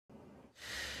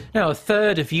Now, a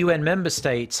third of UN member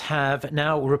states have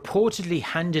now reportedly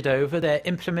handed over their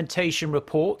implementation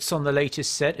reports on the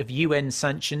latest set of UN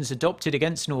sanctions adopted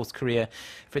against North Korea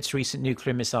for its recent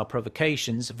nuclear missile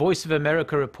provocations. Voice of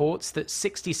America reports that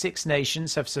 66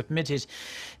 nations have submitted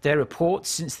their reports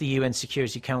since the UN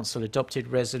Security Council adopted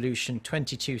Resolution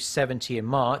 2270 in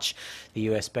March. The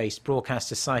US-based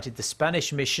broadcaster cited the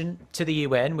Spanish mission to the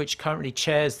UN, which currently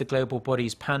chairs the global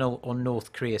body's panel on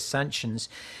North Korea sanctions.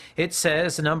 It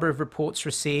says the number of reports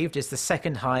received is the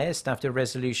second highest after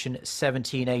Resolution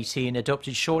 1718,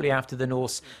 adopted shortly after the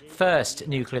North's first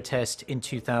nuclear test in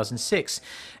 2006.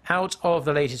 Out of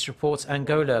the latest reports,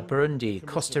 Angola, Burundi,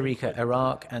 Costa Rica,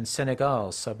 Iraq and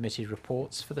Senegal submitted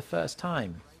reports for the first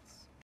time.